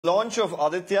Launch of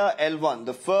Aditya-L1,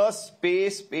 the first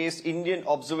space-based Indian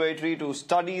observatory to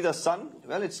study the sun.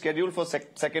 Well, it's scheduled for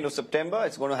 2nd of September.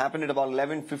 It's going to happen at about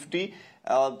 11:50.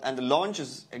 And the launch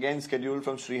is again scheduled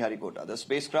from Sriharikota. The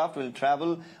spacecraft will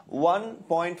travel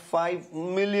 1.5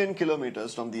 million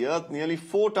kilometers from the Earth, nearly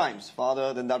 4 times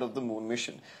farther than that of the moon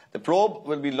mission. The probe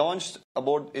will be launched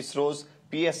aboard ISRO's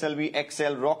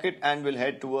PSLV-XL rocket and will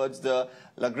head towards the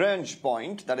Lagrange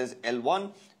point, that is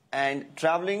L1. And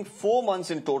traveling 4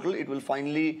 months in total, it will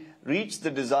finally reach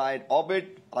the desired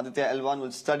orbit. Aditya-L1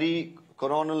 will study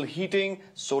coronal heating,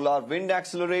 solar wind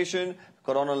acceleration,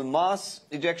 coronal mass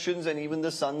ejections, and even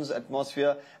the sun's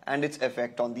atmosphere and its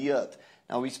effect on the Earth.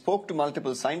 Now, we spoke to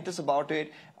multiple scientists about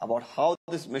it, about how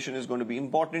this mission is going to be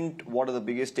important, what are the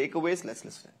biggest takeaways. Let's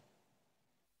listen.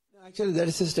 Actually, that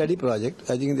is a study project.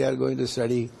 I think they are going to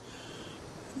study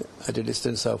at a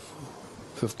distance of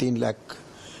 15 lakh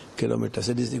kilometers.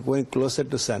 It is going closer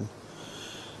to sun,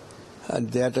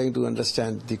 and they are trying to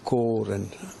understand the core,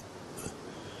 and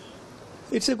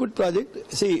it's a good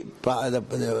project. See,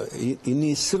 in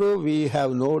ISRO we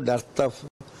have no dearth of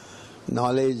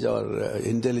knowledge or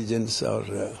intelligence or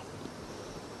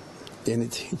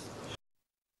anything.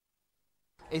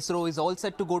 ISRO is all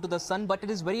set to go to the sun, but it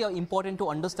is very important to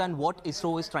understand what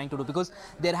ISRO is trying to do, because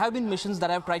there have been missions that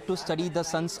have tried to study the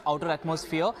sun's outer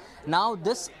atmosphere. Now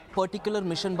this particular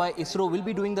mission by ISRO will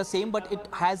be doing the same, but it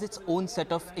has its own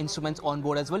set of instruments on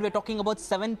board as well. We're talking about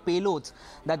 7 payloads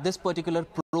that this particular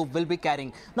probe will be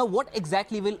carrying. Now, what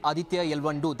exactly will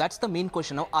Aditya-L1 do? That's the main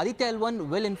question. Now, Aditya-L1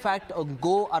 will in fact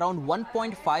go around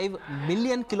 1.5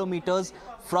 million kilometers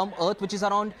from Earth, which is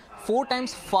around 4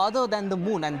 times farther than the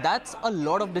moon, and that's a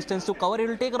lot of distance to cover. It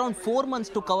will take around 4 months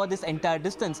to cover this entire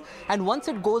distance, and once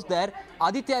it goes there,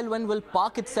 Aditya-L1 will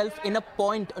park itself in a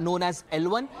point known as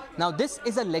L1. Now, this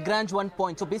is a Lagrange 1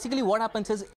 point. So basically what happens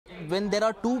is, when there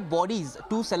are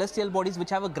two celestial bodies which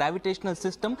have a gravitational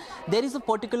system, there is a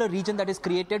particular region that is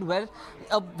created where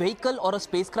a vehicle or a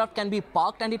spacecraft can be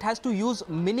parked, and it has to use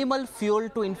minimal fuel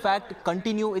to in fact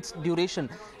continue its duration,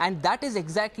 and that is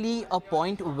exactly a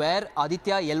point where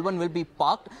Aditya-L1 will be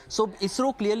parked. So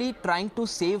ISRO clearly trying to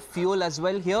save fuel as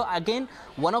well here. Again,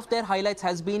 one of their highlights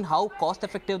has been how cost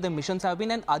effective the missions have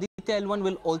been, and Aditya-L1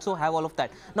 will also have all of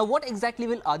that. Now, what exactly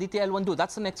will Aditya-L1 do?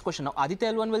 That's the next question. Now,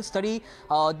 Aditya-L1 will study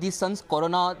the sun's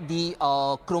corona, the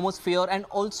chromosphere, and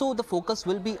also the focus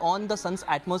will be on the sun's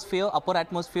atmosphere, upper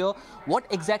atmosphere. What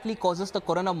exactly causes the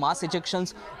corona mass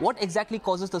ejections? What exactly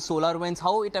causes the solar winds?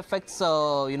 How it affects,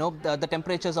 the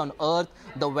temperatures on Earth,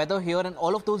 the weather here, and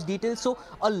all of those details. So,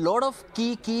 a lot of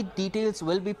key details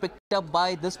will be picked up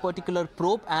by this particular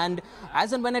probe, and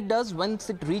as and when it does, once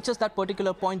it reaches that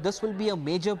particular point, this will be a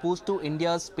major boost to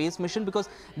India's space mission, because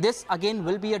this again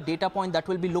will be a data point that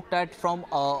will be looked at from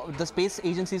the space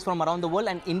agencies from around the world,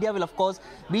 and India will of course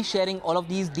be sharing all of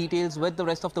these details with the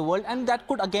rest of the world, and that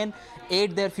could again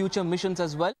aid their future missions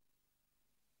as well.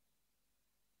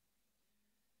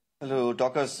 Hello,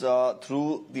 talk us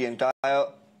through the entire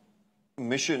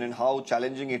mission and how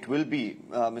challenging it will be.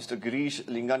 Mr. Girish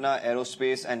Linganna,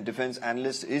 aerospace and defense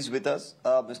analyst, is with us.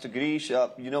 Mr. Girish,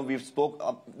 we've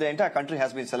the entire country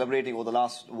has been celebrating over the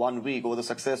last 1 week over the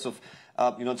success of,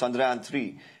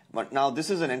 Chandrayaan-3. But now this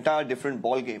is an entire different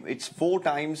ball game. It's 4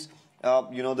 times,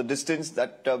 the distance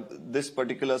that this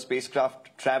particular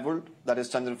spacecraft traveled, that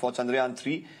is for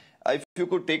Chandrayaan-3. If you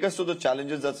could take us to the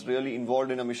challenges that's really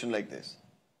involved in a mission like this.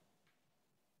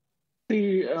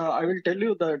 I will tell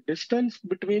you the distance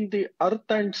between the Earth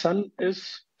and Sun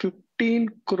is 15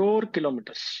 crore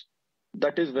kilometers.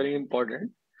 That is very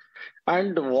important.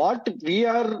 And what we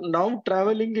are now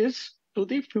traveling is to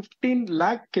the 15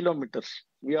 lakh kilometers.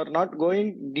 We are not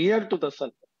going near to the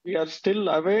Sun. We are still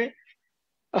away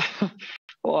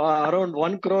around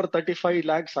 1 crore 35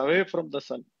 lakhs away from the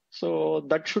Sun. So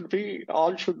that should be,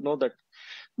 all should know that.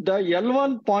 The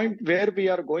L1 point where we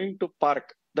are going to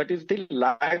park, that is the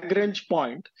Lagrange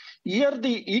point. Here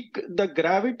the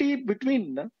gravity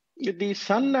between the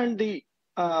Sun and the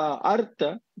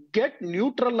Earth get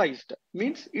neutralized.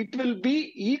 Means it will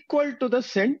be equal to the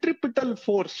centripetal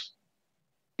force.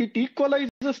 It equalizes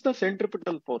the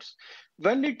centripetal force.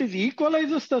 When it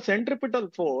equalizes the centripetal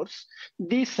force,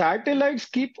 the satellites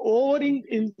keep hovering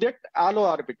in that halo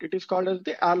orbit. It is called as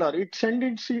the halo. It send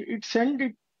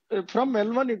it from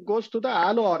L1. It goes to the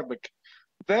halo orbit,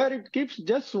 where it keeps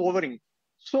just hovering.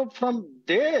 So from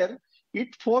there,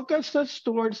 it focuses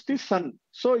towards the Sun.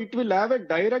 So it will have a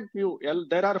direct view.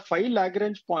 There are 5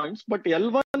 Lagrange points, but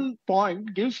L1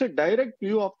 point gives a direct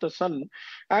view of the Sun,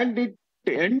 and it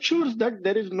ensures that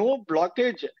there is no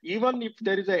blockage. Even if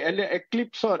there is an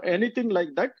eclipse or anything like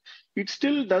that, it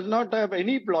still does not have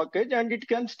any blockage and it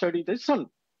can study the sun.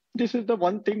 This is the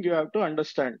one thing you have to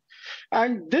understand.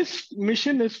 And this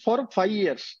mission is for 5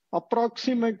 years.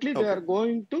 Approximately, they Okay. are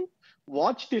going to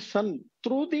watch the sun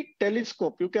through the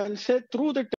telescope. You can say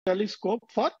through the telescope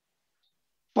for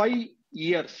 5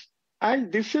 years.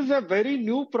 And this is a very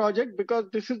new project because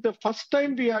this is the first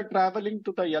time we are traveling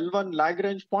to the L1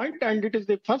 Lagrange point, and it is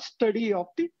the first study of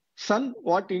the sun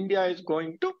what India is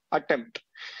going to attempt.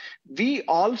 We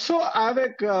also have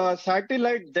a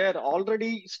satellite there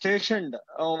already stationed.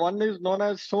 One is known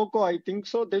as SOCO, I think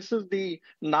so. This is the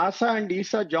NASA and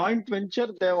ESA joint venture.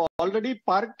 They have already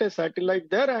parked a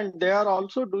satellite there, and they are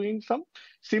also doing some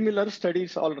similar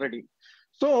studies already.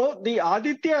 So the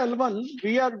Aditya-L1,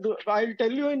 I'll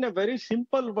tell you in a very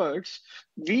simple words,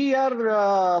 we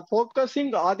are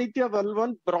focusing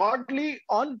Aditya-L1 broadly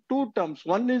on two terms.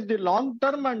 One is the long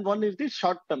term and one is the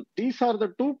short term. These are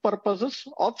the two purposes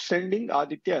of sending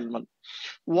Aditya-L1.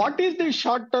 What is the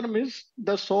short term is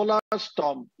the solar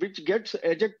storm, which gets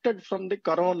ejected from the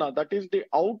corona, that is the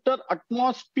outer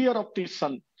atmosphere of the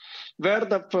sun, where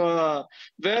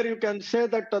you can say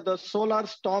that the solar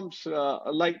storms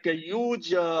like a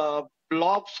huge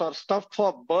blobs or stuff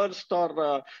or burst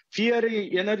or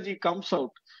fiery energy comes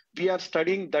out. We are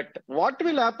studying that. What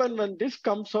will happen when this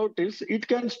comes out is it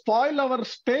can spoil our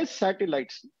space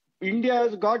satellites. India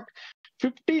has got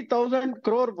 50,000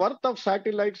 crore worth of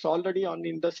satellites already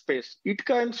in the space. It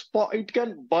can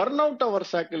burn out our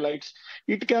satellites.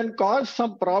 It can cause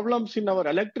some problems in our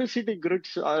electricity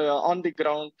grids on the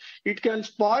ground. It can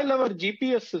spoil our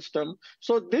GPS system.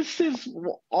 So this is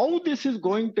how this is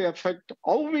going to affect,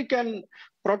 how we can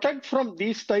protect from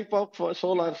these type of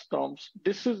solar storms.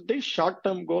 This is the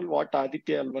short-term goal what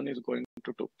Aditya-L1 is going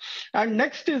to do. And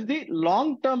next is the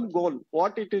long-term goal.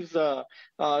 What it is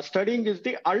studying is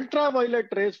the ultraviolet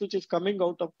rays which is coming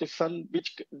out of the sun,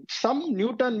 which some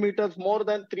Newton meters, more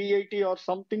than 380 or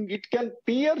something, it can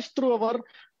pierce through our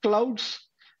clouds,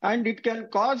 and it can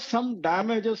cause some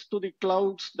damages to the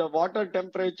clouds, the water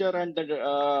temperature and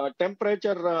the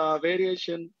temperature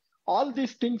variation. All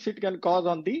these things it can cause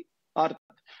on the Earth.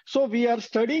 So we are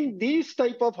studying these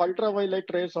type of ultraviolet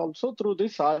rays also through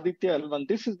this Aditya-L1.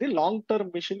 This is the long-term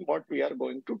mission what we are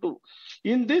going to do.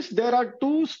 In this, there are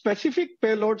two specific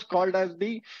payloads called as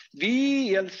the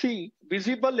VELC,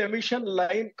 Visible Emission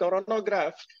Line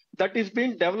Coronagraph, that is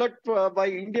being developed by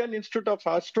Indian Institute of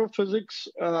Astrophysics,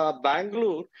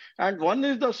 Bangalore. And one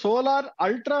is the Solar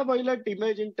Ultraviolet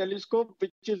Imaging Telescope,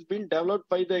 which is being developed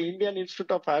by the Indian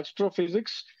Institute of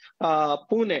Astrophysics,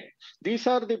 Pune. These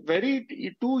are the very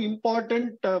two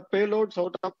important payloads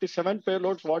out of the 7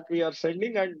 payloads what we are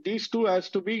sending, and these two has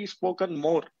to be spoken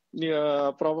more.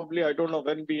 Probably, I don't know,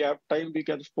 when we have time, we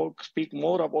can speak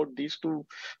more about these two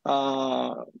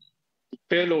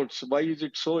payloads. Why is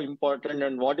it so important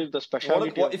and what is the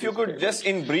specialty? If you could just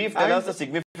in brief tell us the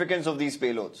significance of these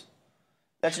payloads.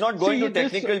 That's not going to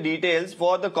technical details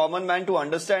for the common man to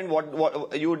understand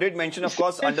what you did mention. Of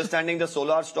course, understanding the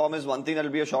solar storm is one thing that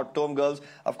will be a short-term goals.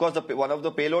 Of course, one of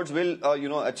the payloads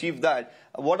will achieve that.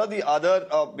 What are the other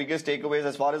biggest takeaways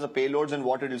as far as the payloads and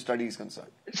what it will study is concerned?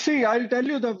 See, I'll tell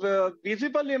you the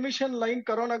visible emission line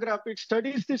coronagraph. It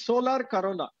studies the solar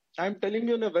corona. I'm telling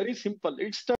you in a very simple.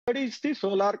 It studies the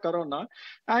solar corona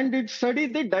and it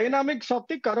studies the dynamics of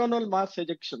the coronal mass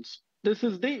ejections. This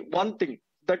is the one thing.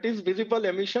 That is visible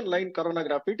emission line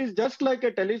coronagraph. It is just like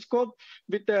a telescope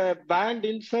with a band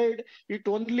inside. It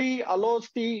only allows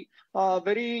the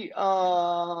very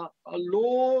low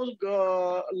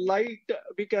light.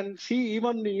 We can see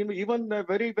even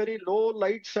very, very low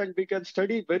lights, and we can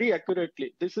study very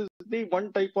accurately. This is the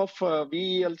one type of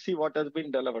VELC what has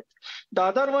been developed. The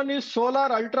other one is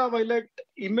solar ultraviolet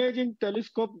imaging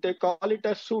telescope. They call it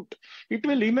a SOOT. It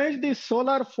will image the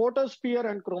solar photosphere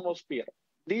and chromosphere.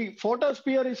 The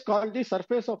photosphere is called the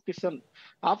surface of the sun.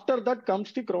 After that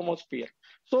comes the chromosphere.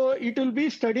 So it will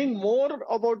be studying more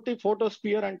about the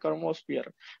photosphere and chromosphere.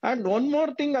 And one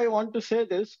more thing I want to say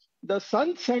this, the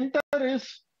sun center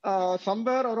is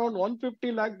somewhere around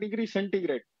 150 lakh degrees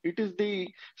centigrade. It is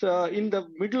in the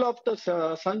middle of the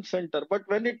sun center. But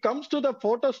when it comes to the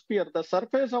photosphere, the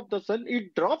surface of the sun,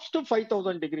 it drops to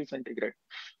 5,000 degrees centigrade.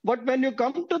 But when you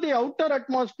come to the outer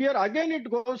atmosphere, again it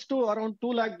goes to around 2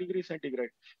 lakh degrees centigrade.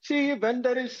 See, when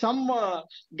there is some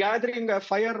gathering, a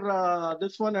fire,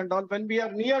 this one and all, when we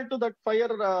are near to that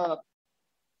fire,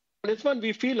 this one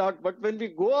we feel hot, but when we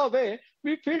go away,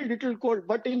 we feel little cold.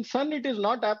 But in sun, it is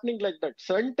not happening like that.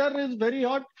 Center is very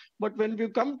hot, but when we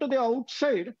come to the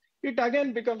outside, it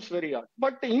again becomes very hot.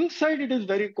 But inside it is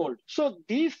very cold. So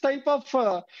these type of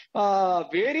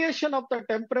variation of the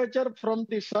temperature from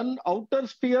the sun outer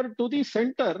sphere to the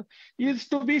center is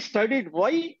to be studied.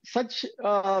 Why such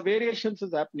variations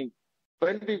is happening?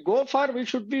 When we go far, we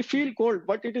should be feel cold,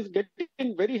 but it is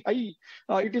getting very high.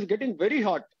 It is getting very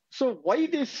hot. So why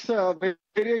this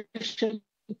variation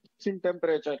in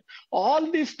temperature?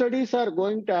 All these studies are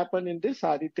going to happen in this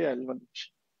Aditya-L1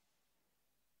 mission.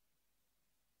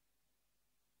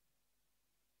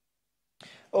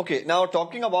 Okay, now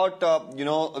talking about,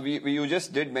 you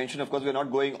just did mention, of course, we're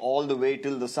not going all the way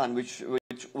till the sun, which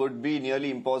would be nearly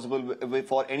impossible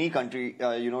for any country,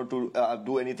 to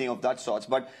do anything of that sorts.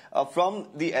 But from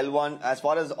the L1, as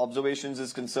far as observations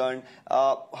is concerned,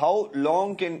 how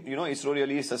long can, ISRO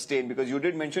really sustain? Because you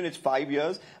did mention it's 5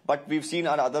 years, but we've seen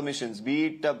our other missions, be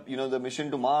it, the mission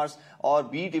to Mars, or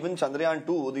be it even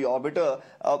Chandrayaan-2, the orbiter,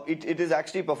 it is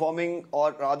actually performing,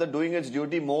 or rather doing its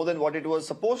duty more than what it was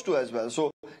supposed to as well. So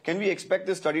can we expect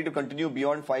this study to continue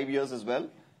beyond 5 years as well?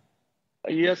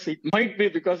 Yes, it might be,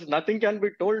 because nothing can be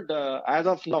told as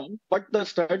of now. But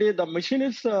the mission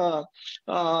is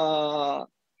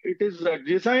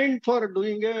designed for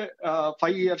doing a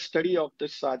 5-year study of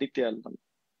this Aditya-L1.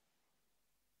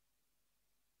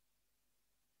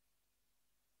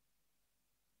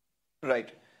 Right.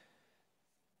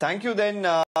 Thank you then,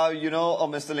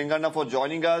 Mr. Linganna, for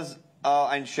joining us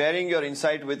and sharing your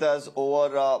insight with us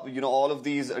over, all of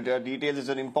these details. It's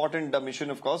an important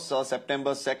mission, of course.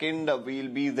 September 2nd, we'll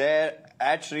be there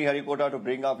at Sriharikota to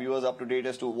bring our viewers up to date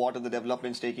as to what are the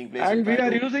developments taking place. And we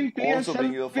are using PSLV also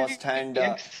bring you a first-hand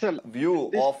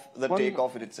view of the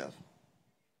takeoff in itself.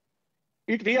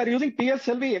 We are using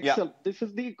PSLV XL. Yeah. This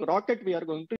is the rocket we are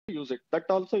going to use it. That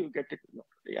also you get it.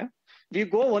 Yeah. We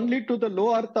go only to the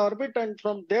low Earth orbit, and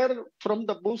from there, from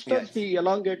the boosters, Yes. we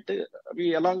elongate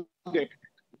it.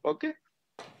 Okay.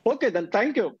 Okay. Then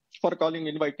thank you for calling,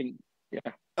 inviting.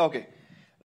 Yeah. Okay.